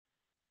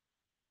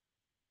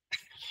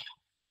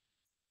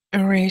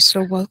All right,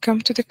 so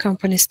welcome to the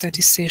company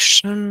study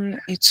session.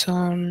 It's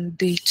on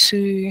day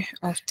 2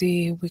 of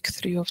the week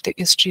 3 of the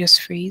SJS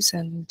phase,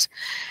 and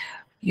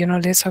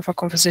let's have a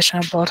conversation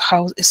about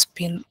how it's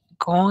been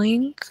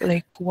going.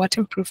 Like, what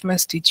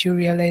improvements did you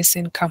realize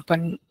in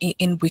company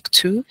in week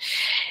 2,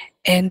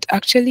 and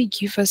actually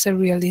give us a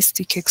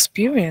realistic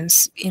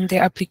experience in the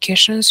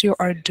applications you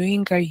are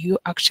doing. Are you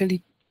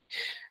actually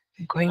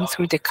going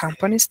through the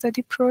company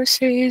study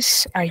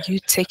process? Are you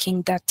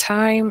taking that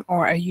time,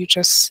 or are you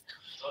just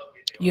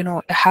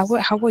how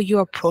are you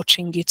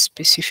approaching it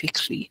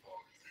specifically?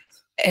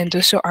 And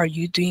also, are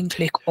you doing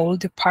like all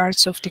the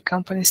parts of the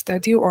company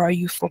study, or are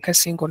you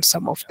focusing on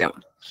some of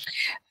them?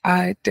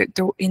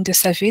 In the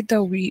survey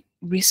that we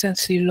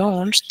recently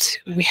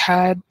launched, we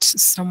had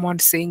someone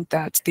saying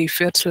that they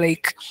felt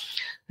like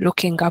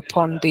looking up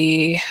on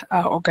the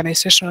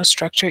organizational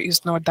structure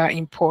is not that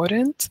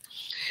important.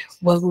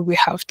 Well, we will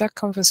have that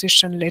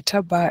conversation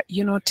later, but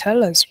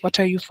tell us, what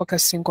are you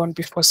focusing on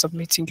before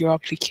submitting your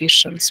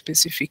application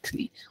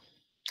specifically?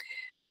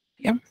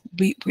 Yeah,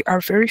 we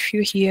are very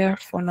few here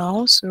for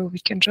now, so we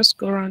can just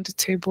go around the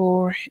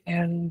table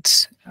and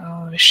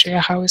share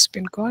how it's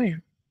been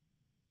going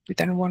with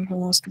anyone who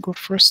wants to go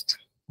first.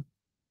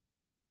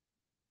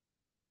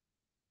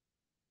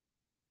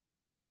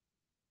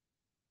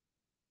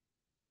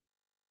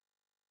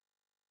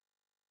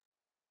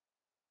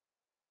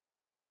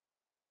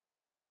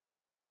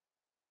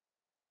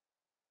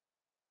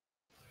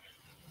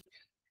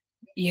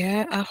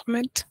 Yeah,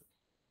 Ahmed.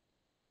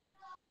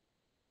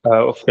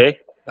 Okay.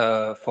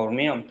 For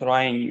me, I'm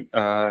trying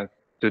to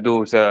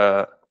do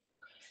the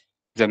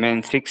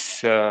main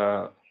six,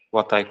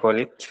 what I call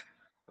it,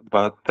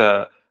 but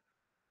the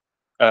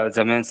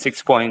main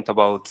 6 point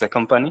about the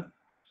company.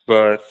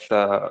 But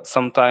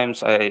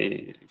sometimes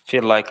I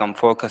feel like I'm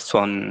focused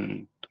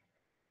on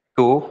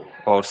two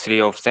or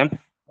three of them.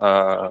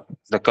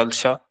 The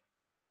culture,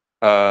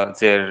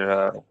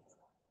 their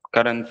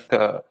current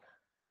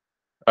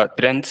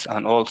trends,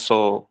 and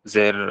also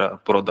their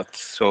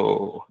products.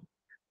 So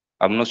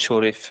I'm not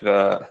sure if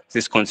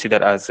this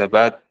considered as a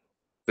bad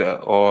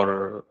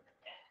or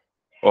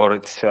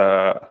it's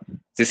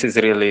this is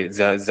really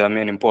the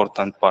main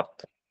important part.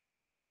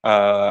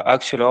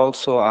 Actually,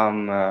 also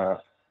I'm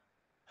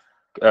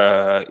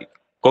uh,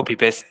 copy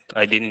paste.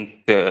 I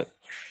didn't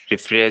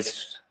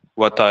rephrase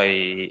what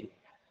I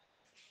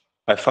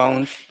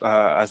found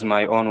as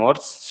my own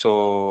words.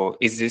 So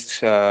is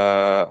this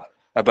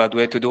a bad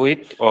way to do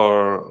it,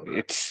 or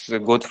it's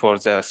good for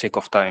the sake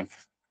of time?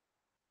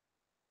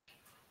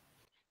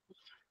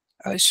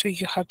 So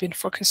you have been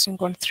focusing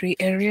on 3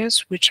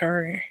 areas, which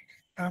are,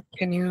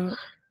 can you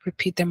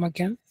repeat them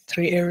again?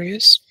 3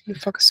 areas you're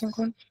focusing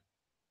on?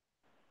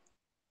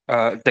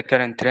 The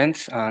current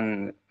trends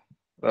and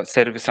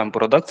service and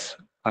products,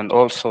 and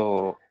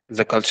also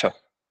the culture.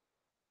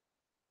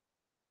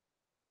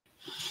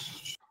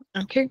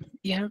 Okay,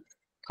 yeah,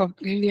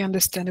 completely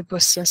understandable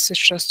since it's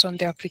just on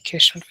the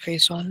application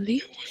phase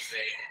only.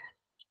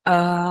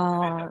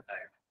 Uh,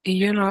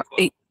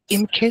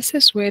 in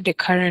cases where the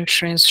current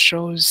trends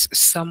shows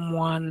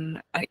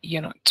someone,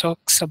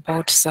 talks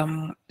about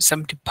some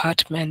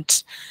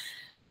department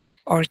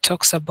or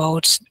talks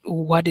about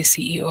what the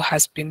CEO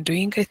has been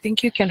doing, I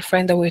think you can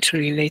find a way to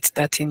relate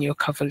that in your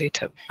cover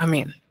letter. I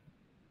mean,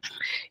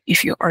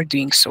 if you are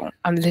doing so,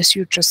 unless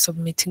you're just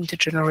submitting the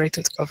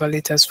generated cover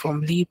letters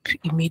from Leap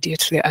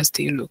immediately as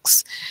they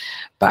looks.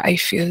 But I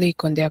feel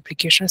like on the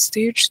application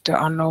stage, there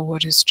are no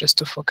worries just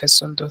to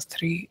focus on those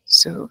 3.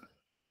 So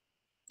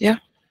yeah,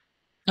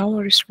 no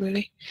worries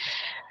really.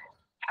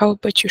 How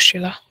about you,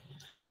 Sheila?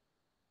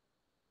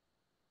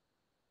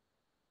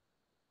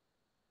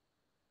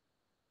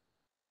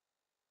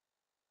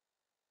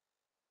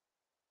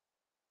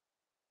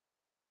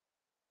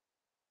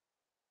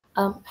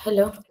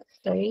 Hello.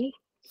 Sorry.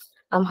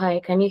 Hi.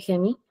 Can you hear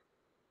me?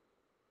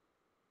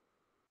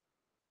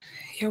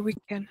 Yeah, we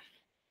can.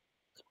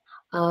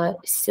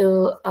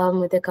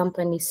 With the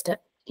company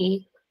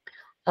study,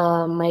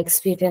 my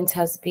experience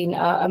has been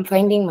I'm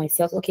finding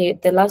myself okay.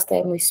 The last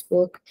time we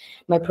spoke,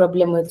 my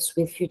problem was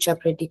with future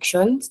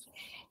predictions,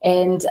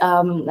 and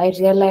I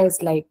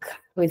realized like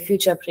with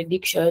future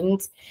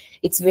predictions,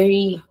 it's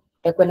very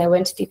like when I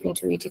went deep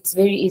into it, it's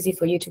very easy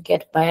for you to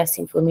get biased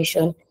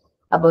information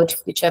about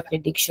future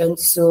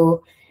predictions.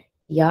 So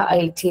yeah,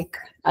 I take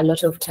a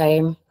lot of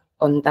time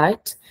on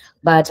that,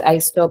 but I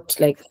stopped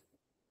like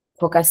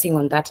focusing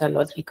on that a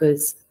lot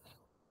because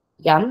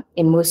yeah,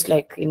 in most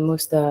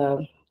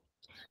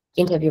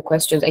interview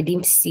questions, I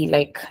didn't see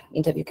like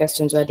interview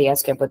questions where they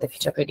ask you about the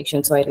future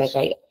prediction. So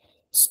I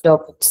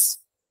stopped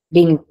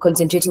being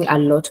concentrating a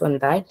lot on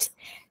that.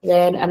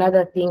 Then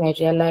another thing I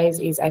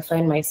realized is I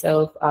find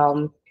myself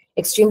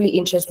extremely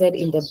interested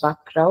in the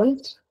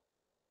background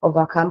of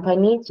a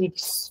company,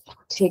 which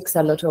takes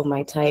a lot of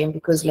my time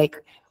because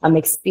like I'm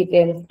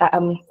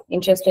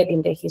interested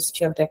in the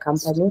history of the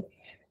company.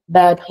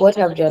 But what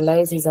I've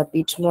realized is a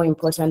bit more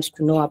important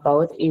to know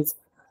about is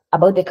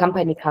about the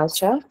company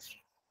culture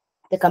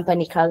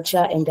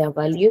and their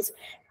values.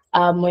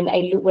 When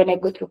I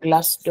go to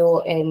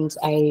Glassdoor and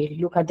I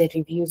look at the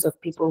reviews of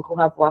people who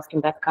have worked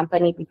in that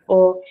company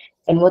before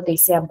and what they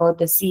say about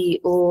the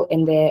CEO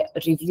and the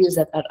reviews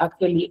that are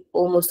actually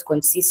almost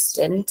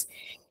consistent,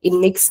 it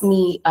makes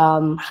me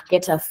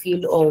get a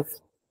feel of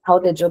how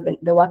the job and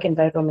the work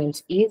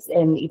environment is,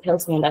 and it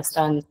helps me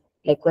understand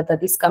like whether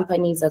this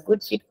company is a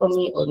good fit for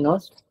me or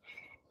not.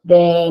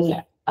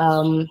 Then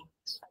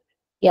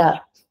yeah,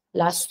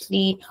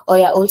 lastly, oh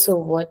yeah, also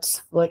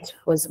what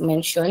was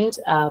mentioned,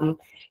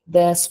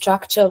 the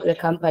structure of the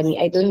company.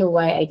 I don't know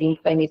why I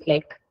didn't find it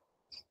like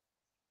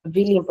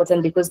really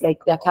important, because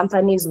like there are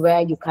companies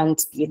where you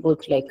can't be able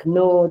to like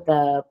know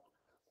the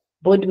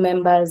board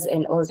members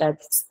and all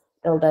that,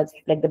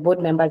 like the board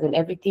members and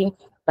everything.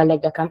 But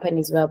like the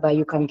companies whereby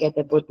you can get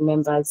the board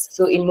members.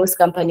 So in most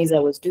companies I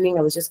was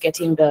just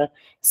getting the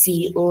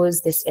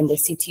CEOs, this and the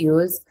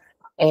CTOs,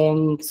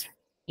 and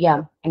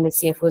yeah, and the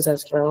CFOs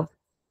as well.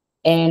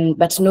 And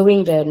but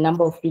knowing the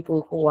number of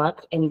people who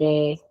work and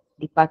the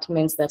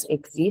departments that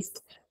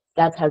exist,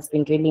 that has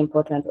been really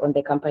important on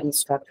the company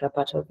structure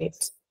part of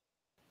it.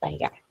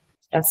 But yeah,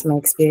 that's my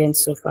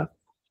experience so far.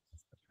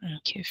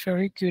 Okay,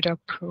 very good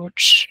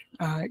approach.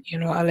 I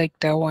like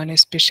that one,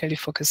 especially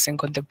focusing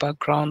on the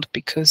background,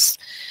 because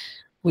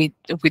with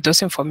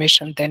those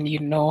information, then you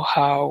know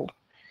how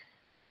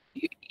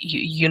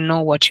you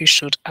know what you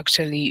should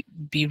actually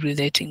be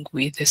relating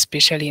with,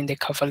 especially in the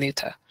cover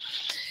letter.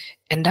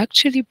 And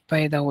actually,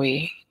 by the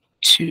way,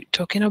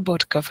 talking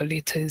about cover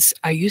letters,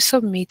 are you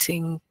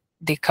submitting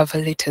the cover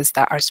letters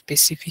that are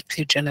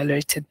specifically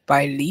generated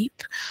by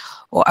Leap,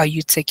 or are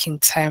you taking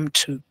time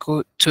to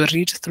go to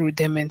read through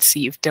them and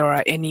see if there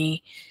are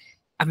any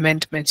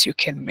amendments you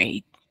can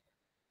make?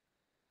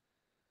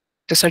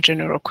 That's a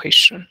general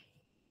question.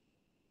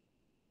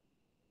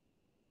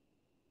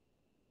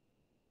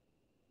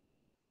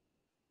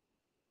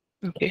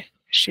 Okay,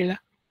 Sheila.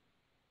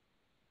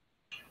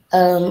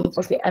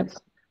 Okay,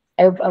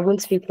 I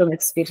won't speak from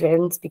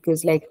experience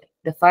because like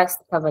the first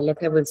cover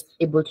letter I was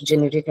able to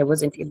generate, I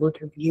wasn't able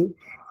to view.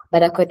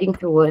 But according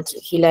to what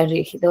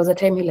Hillary, there was a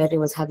time Hillary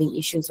was having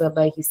issues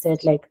whereby he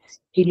said like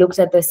he looked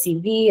at the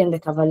CV and the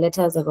cover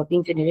letters that were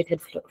being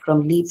generated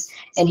from Leap,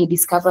 and he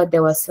discovered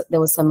there was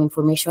some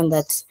information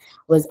that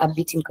was a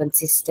bit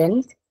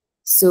inconsistent.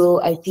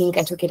 So I think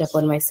I took it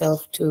upon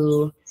myself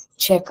to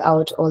check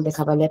out all the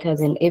cover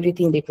letters and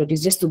everything they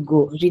produce, just to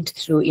go read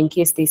through in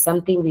case there's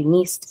something we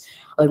missed,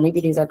 or maybe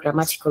there's a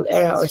grammatical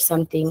error or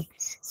something.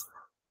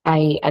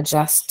 I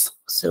adjust.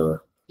 So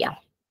yeah,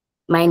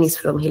 mine is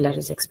from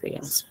Hillary's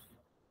experience.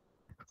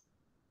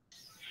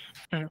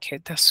 Okay,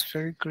 that's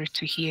very great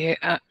to hear.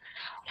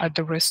 Are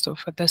the rest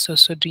of us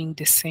also doing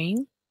the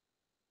same?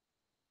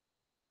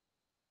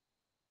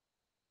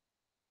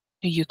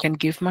 You can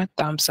give my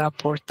thumbs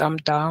up or thumb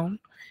down.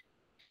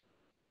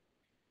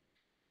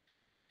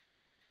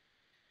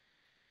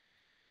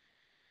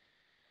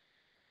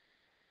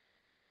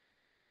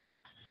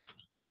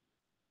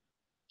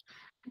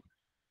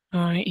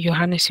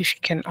 Johannes, if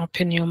you can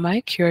open your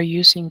mic, you're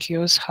using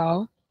yours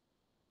how?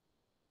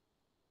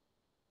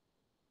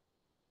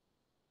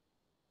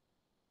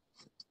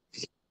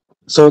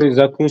 Sorry,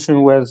 the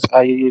question was,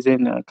 are you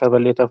using a cover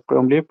letter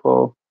from Leap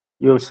or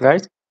yours,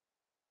 right?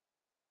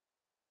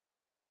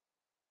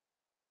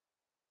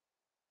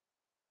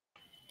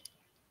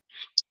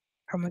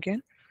 Come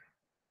again?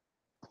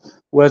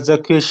 Was the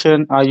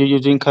question, are you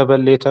using cover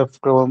letter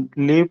from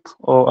Leap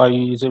or are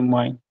you using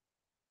mine?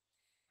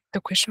 The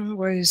question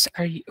was,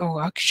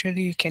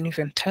 actually, you can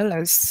even tell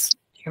us,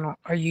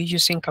 are you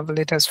using cover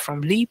letters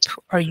from Leap?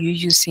 Are you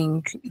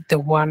using the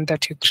one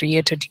that you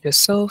created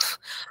yourself?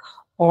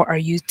 Or are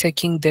you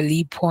taking the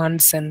Leap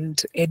ones and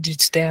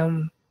edit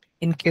them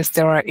in case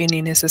there are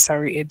any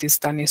necessary edits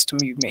that needs to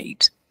be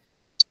made?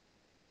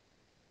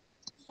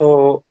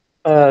 So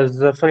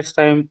the first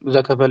time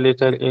the cover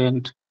letter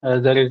and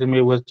the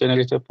resume was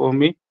generated for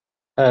me,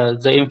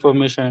 the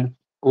information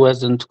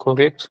wasn't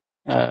correct.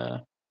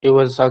 It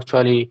was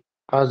actually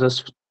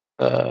others,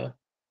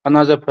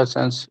 another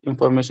person's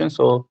information.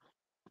 So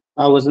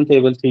I wasn't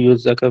able to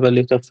use the cover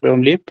letter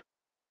from Leap.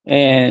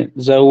 And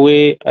the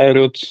way I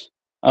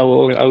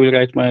will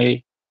write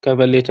my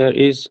cover letter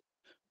is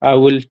I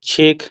will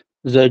check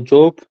the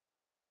job,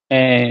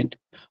 and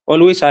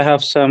always I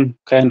have some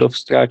kind of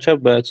structure,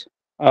 but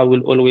I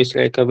will always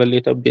write cover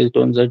letter based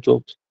on the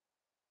job.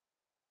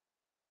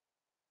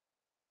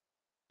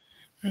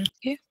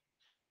 Okay.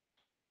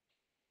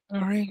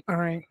 All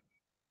right.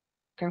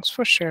 Thanks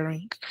for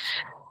sharing.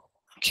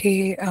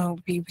 Okay,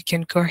 we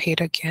can go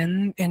ahead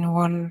again.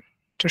 Anyone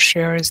to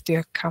share is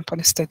their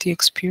company study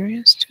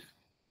experience?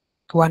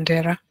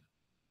 Wandera.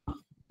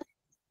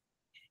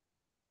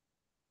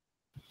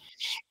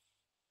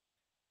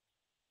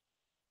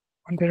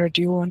 Wandera,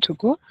 do you want to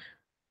go?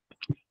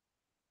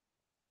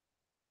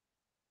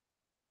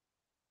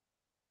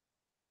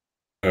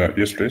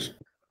 Yes, please.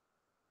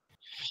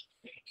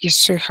 Yes,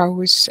 sir. How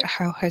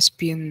has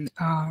been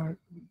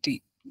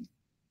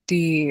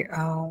the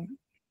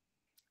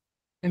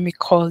let me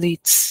call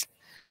it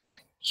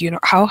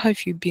how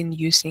have you been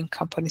using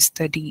company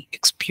study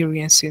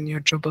experience in your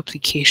job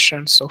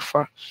application so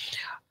far?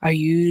 Are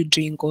you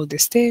doing all the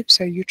steps?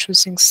 Are you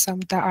choosing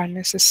some that are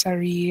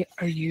necessary?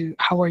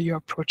 How are you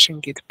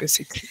approaching it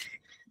basically?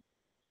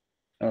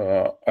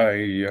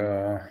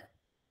 I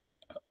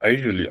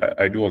usually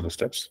I do all the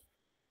steps,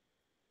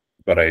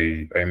 but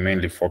I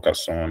mainly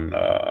focus on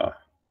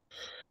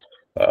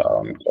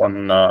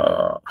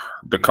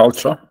the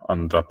culture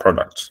and the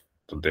products,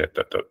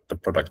 the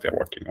product they're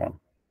working on.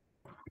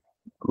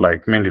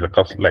 Like mainly the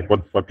culture, like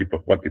what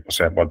people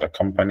say about the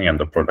company and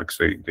the products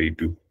they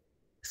do.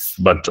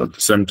 But at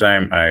the same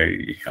time,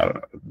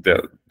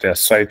 there are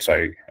sites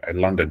I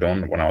landed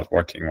on when I was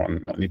working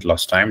on it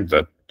last time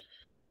that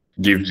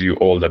gives you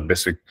all the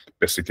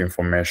basic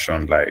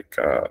information, like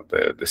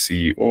the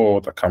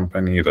CEO, the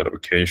company, the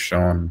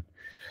location,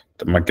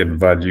 the market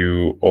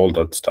value, all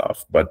that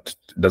stuff. But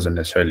it doesn't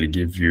necessarily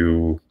give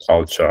you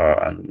culture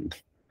and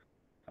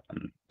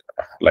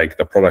like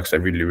the products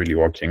I'm really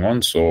working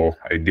on. So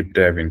I deep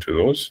dive into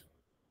those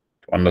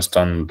to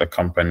understand the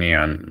company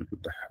and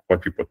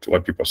what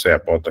people say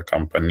about the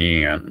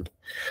company. And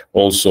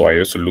also I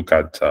also look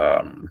at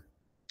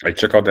I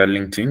check out their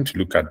LinkedIn to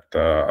look at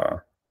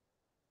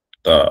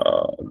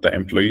the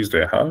employees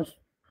they have,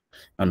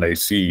 and I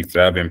see if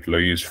they have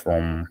employees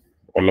from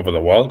all over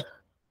the world.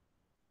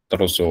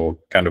 That also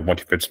kind of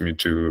motivates me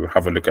to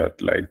have a look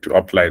at, like, to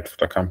apply to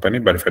the company.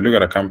 But if I look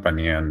at a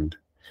company and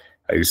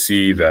I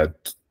see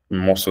that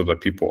most of the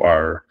people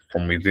are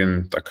from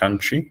within the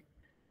country,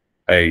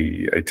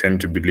 I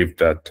tend to believe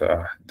that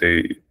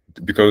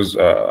because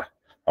I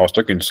was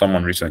talking to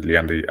someone recently,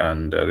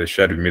 and they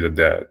shared with me that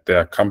there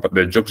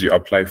are jobs you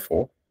apply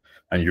for,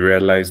 and you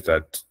realize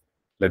that,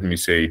 let me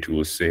say it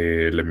will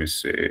say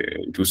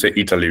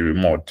Italy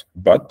remote,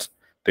 but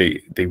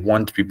they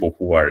want people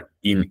who are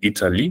in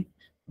Italy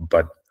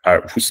but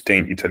who stay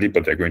in Italy,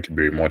 but they're going to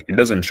be remote. It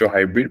doesn't show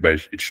hybrid,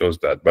 but it shows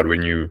that. But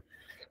when you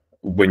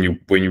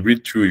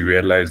read through, you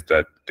realize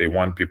that they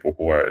want people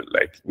who are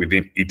like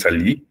within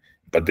Italy,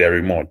 but they're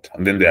remote.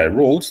 And then there are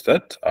roles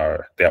that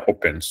they're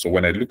open. So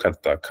when I look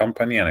at the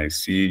company and I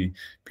see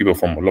people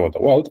from all over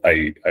the world,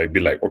 I be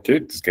like, okay,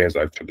 this guy is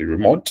actually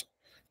remote.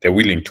 They're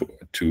willing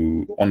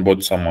to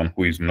onboard someone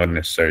who is not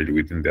necessarily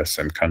within their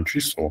same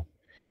country. So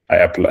I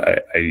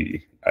apply.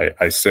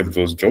 I save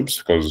those jobs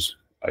because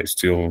I'm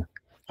still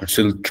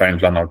trying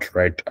to learn how to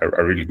write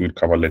a really good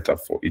cover letter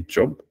for each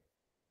job.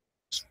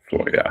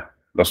 So yeah,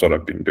 that's what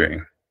I've been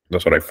doing.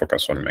 That's what I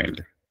focus on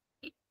mainly.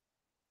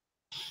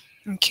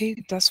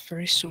 Okay, that's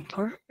very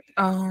super.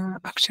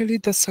 Actually,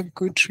 that's a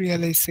good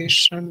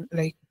realization,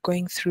 like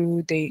going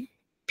through the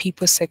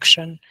people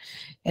section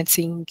and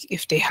seeing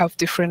if they have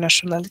different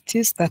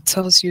nationalities. That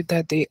tells you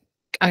that they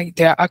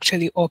are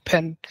actually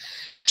open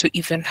to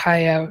even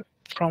hire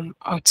from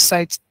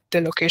outside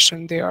the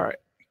location they are,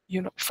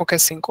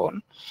 focusing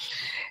on.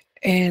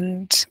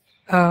 And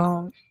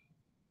that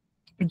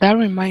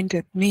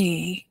reminded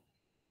me,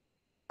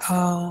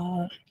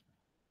 what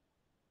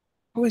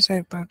was I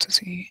about to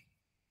say?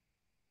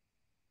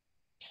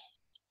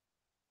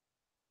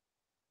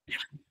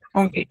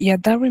 Okay, yeah,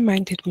 that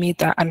reminded me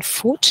that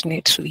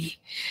unfortunately,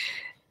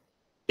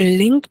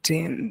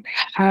 LinkedIn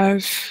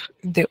have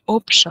the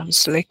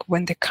options, like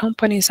when the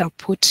companies are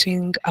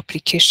putting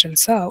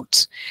applications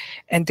out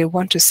and they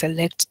want to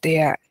select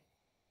their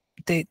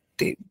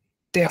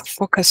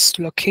focus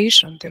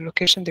location, the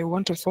location they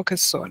want to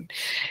focus on,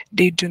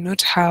 they do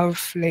not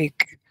have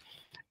like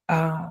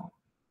how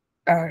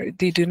do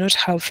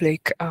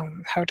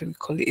we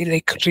call it,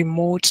 like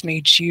remote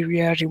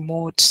Nigeria,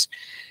 remote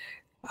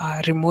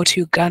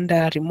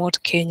Uganda, remote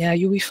Kenya.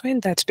 You will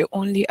find that the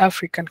only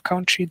African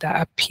country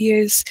that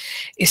appears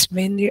is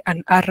mainly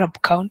an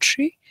Arab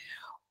country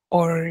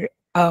or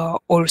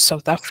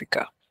South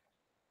Africa.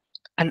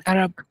 An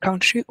Arab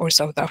country or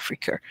South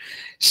Africa.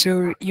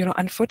 So,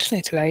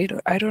 unfortunately,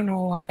 I don't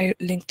know why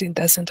LinkedIn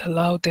doesn't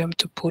allow them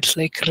to put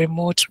like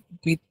remote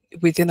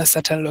within a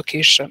certain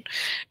location,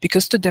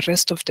 because to the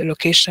rest of the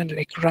location,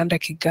 like Rwanda,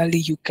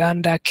 Kigali,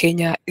 Uganda,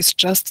 Kenya, it's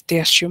just they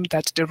assume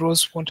that the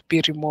roles won't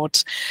be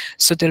remote.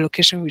 So the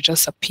location will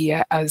just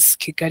appear as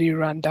Kigali,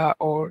 Rwanda,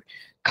 or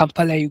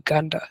Kampala,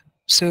 Uganda.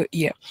 So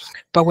yeah,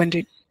 but when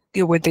the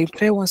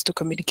employer wants to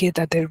communicate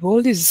that the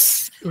role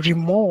is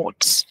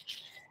remote,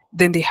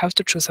 then they have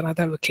to choose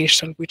another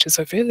location which is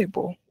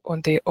available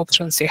on the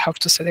options they have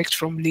to select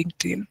from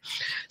LinkedIn.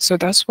 So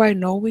that's why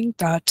knowing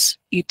that,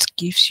 it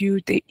gives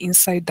you the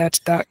insight that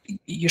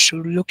you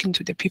should look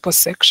into the people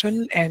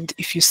section, and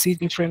if you see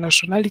different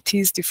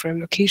nationalities, different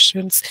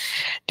locations,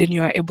 then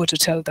you are able to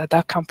tell that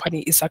that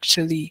company is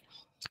actually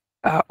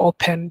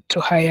open to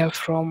hire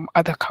from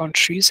other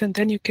countries, and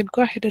then you can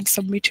go ahead and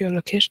submit your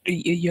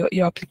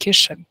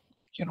application.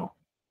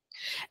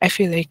 I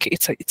feel like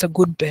it's a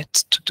good bet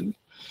to do.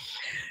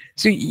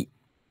 So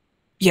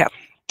yeah,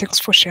 thanks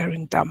for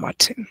sharing that,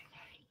 Martin.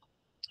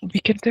 We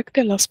can take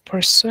the last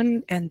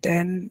person and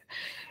then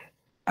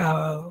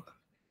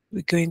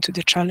we go into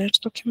the challenge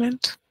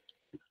document.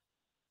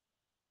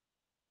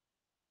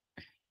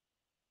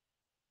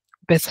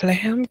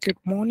 Bethlehem, good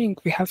morning.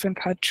 We haven't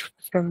heard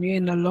from you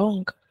in a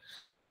long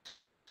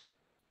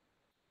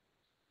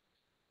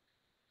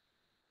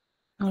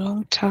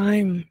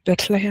time,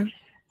 Bethlehem.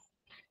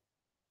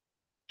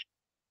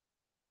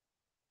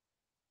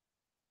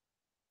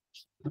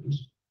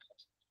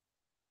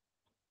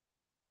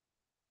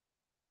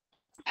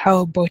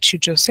 How about you,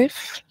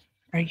 Joseph?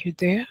 Are you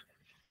there?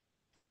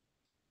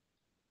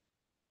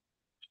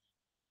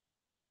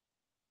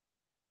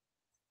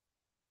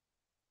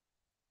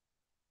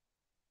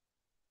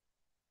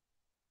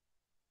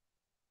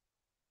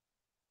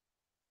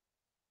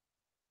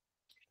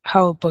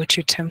 How about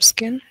you,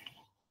 Temskin?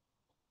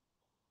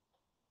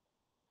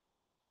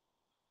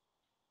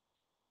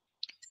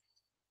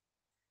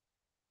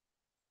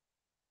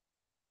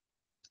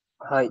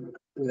 Hi,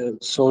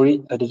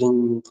 sorry, I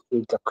didn't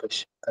read the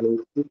question. Can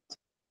you repeat?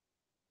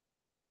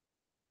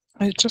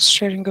 Just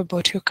sharing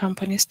about your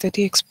company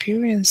study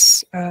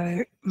experience,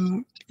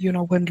 you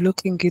know, when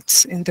looking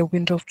it's in the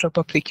window of job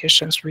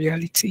applications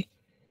reality.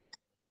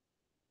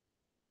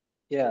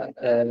 Yeah,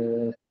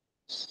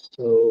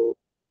 so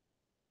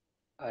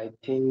I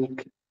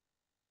think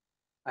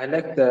I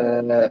like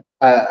the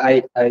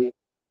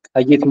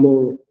I get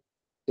more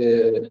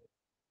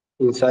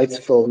insights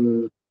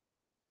from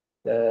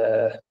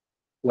the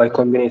Y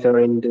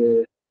Combinator and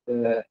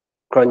the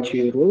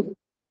Crunchyroll.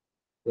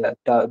 Yeah,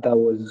 that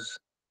was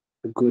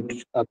a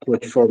good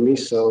approach for me.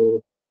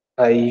 So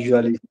I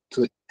usually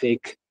I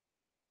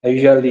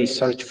usually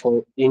search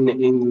for in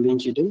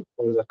LinkedIn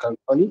for the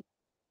company,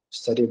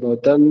 study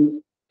about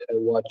them,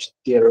 watch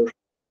their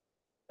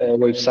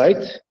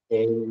website,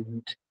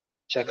 and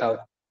check out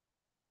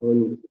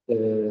on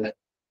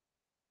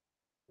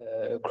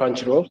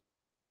Crunchyroll,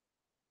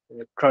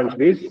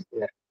 Crunchbase,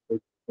 yeah,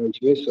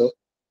 Crunchbase. So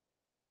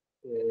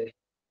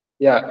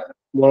yeah,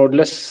 more or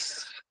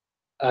less,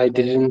 I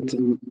didn't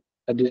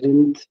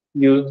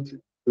use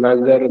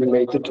another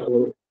method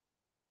or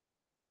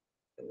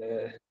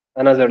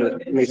another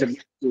method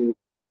to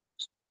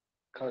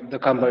the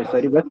company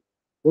study, but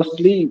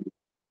mostly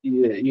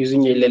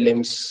using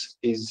LLMs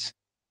is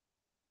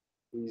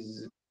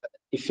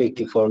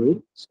effective for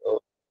me.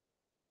 So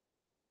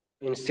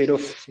instead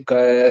of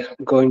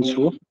going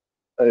through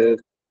uh,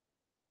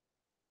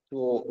 two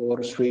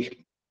or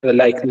three,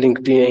 like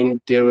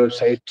LinkedIn, their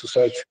website to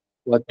search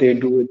what they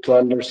do to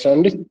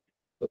understand it,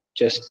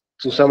 just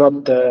to sum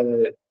up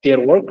their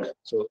work.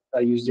 So I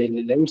use the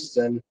LLMs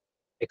and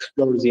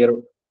explore their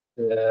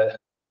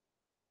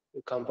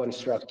company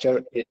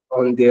structure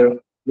on their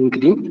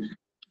LinkedIn.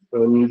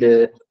 And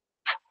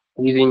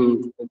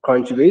using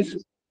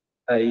Crunchbase,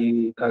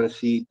 I can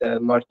see the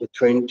market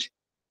trend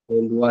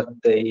and what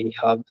they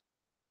have.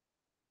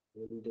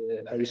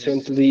 And I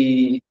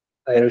recently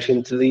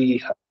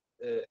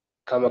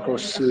come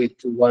across with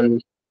one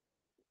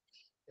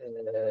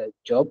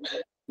job.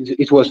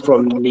 It was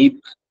from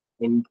Leap,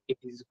 and it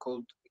is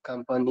called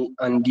company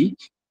Andy.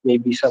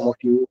 Maybe some of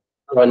you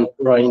run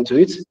into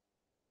it.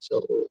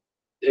 So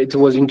it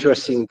was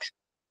interesting.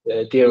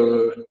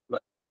 Their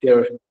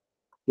their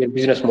their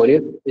business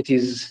model. It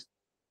is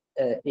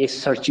a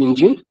search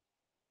engine.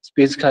 It's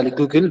basically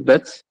Google,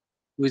 but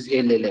with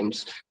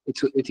LLMs.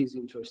 It is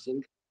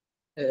interesting.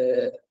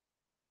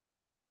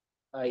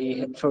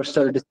 I first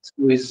started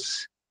with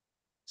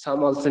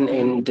Sam Altman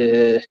and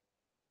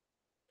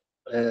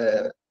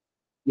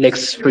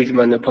Lex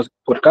Friedman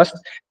podcast.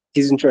 It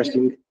is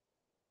interesting.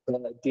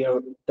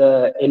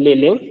 The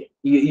LLM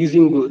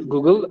using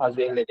Google as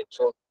the LLM.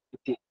 So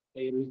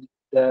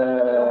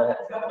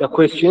the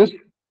questions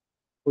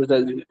for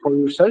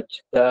your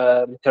search,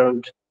 the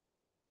returned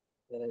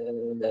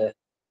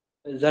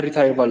the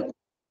returnable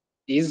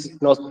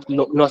is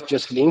not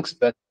just links,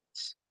 but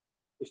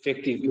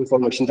effective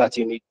information that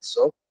you need.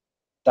 So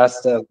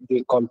that's the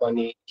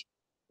company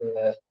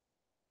uh,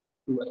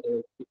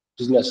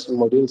 business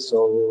model.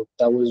 So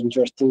that was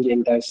interesting,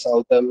 and I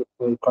saw them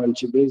on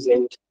Crunchbase,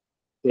 and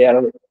they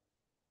are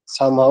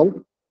somehow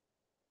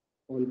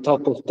on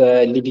top of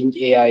the leading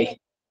AI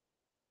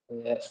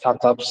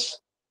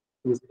startups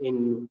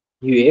in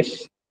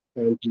US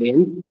currently.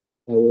 And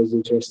that was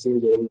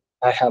interesting, and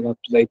I have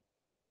applied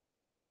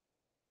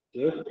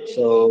there.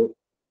 So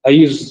I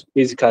use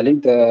basically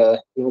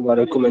the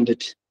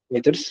recommended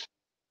methods.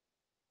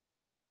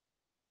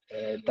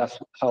 That's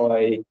how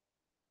I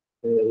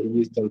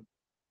use them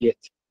yet.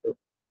 So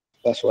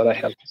that's what I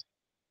have.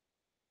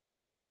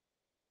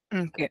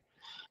 Okay.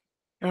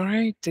 All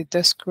right,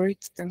 that's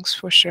great. Thanks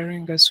for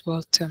sharing as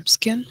well,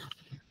 Temskin.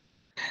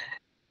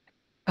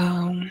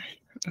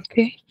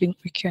 Okay, I think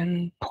we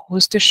can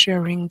pause the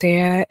sharing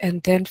there.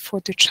 And then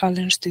for the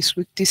challenge this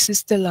week, this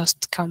is the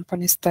last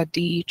company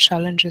study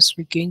challenges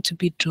we're going to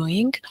be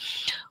doing.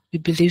 We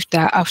believe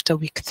that after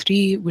week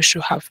 3, we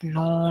should have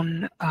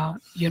known,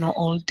 you know,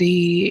 all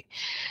the,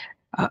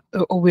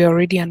 we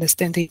already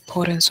understand the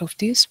importance of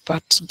this,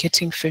 but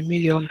getting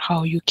familiar on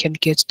how you can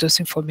get those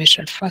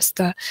information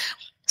faster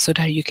so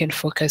that you can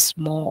focus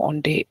more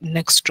on the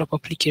next job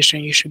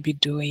application you should be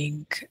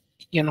doing,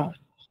 you know.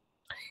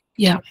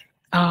 Yeah.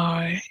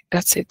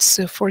 That's it.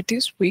 So for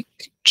this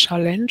week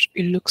challenge,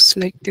 it looks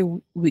like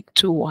the week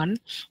 2 one.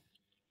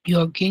 You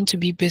are going to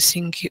be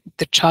basing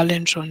the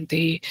challenge on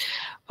the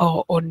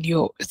on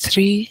your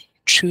 3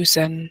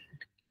 chosen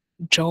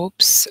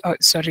jobs,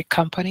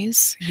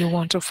 companies you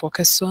want to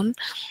focus on,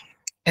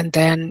 and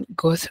then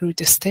go through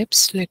the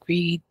steps like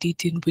we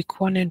did in week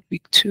 1 and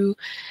week 2,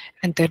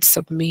 and then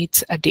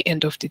submit at the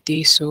end of the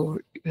day. So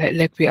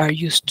like we are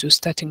used to,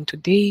 starting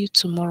today,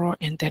 tomorrow,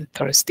 and then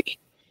Thursday.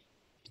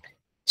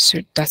 So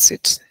that's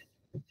it.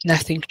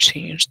 Nothing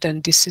changed,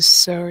 and this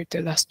is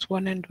the last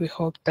one, and we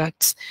hope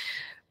that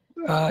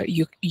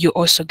you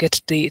also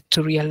get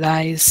to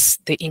realize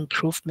the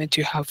improvement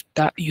you have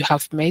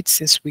made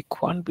since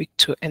week 1, week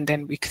 2, and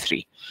then week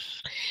 3.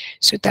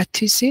 So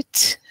that is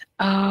it.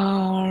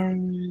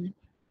 One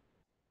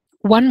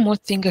more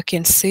thing I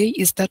can say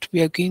is that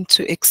we are going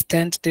to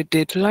extend the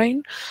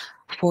deadline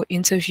for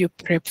interview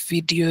prep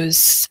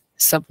videos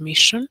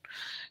submission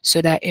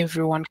so that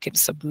everyone can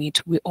submit.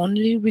 We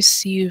only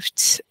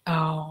received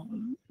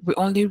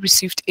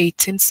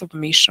 18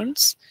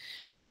 submissions,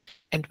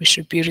 and we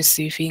should be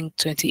receiving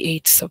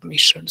 28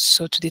 submissions.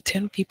 So to the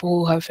 10 people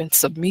who haven't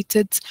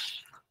submitted,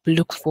 we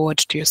look forward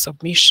to your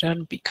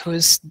submission,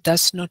 because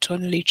that's not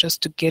only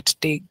just to get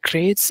the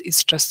grades,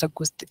 it's just a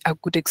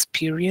good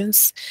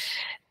experience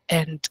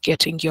and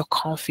getting your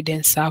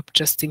confidence up,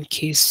 just in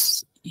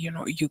case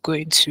you go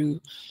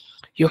into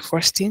your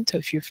first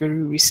interview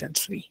very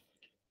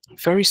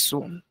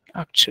soon,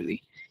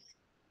 actually.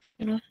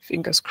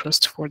 Fingers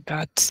crossed for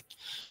that.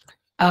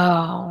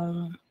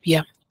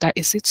 Yeah, that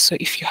is it. So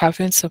if you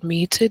haven't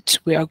submitted,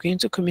 we are going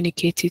to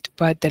communicate it,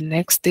 but the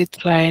next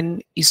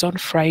deadline is on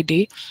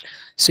Friday.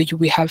 So you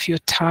will have your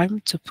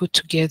time to put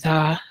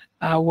together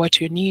what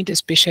you need,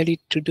 especially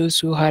to those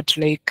who had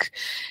like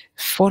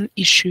phone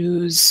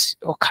issues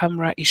or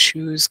camera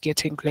issues,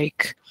 getting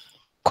like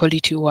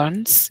quality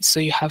ones.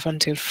 So you have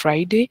until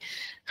Friday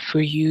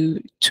for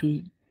you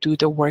to do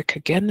the work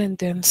again and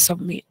then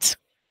submit.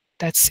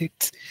 That's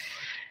it.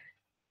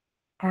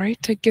 All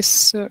right, I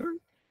guess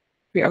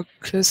we are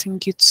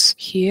closing it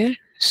here.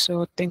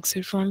 So thanks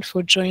everyone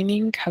for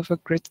joining. Have a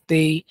great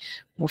day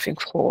moving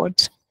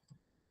forward.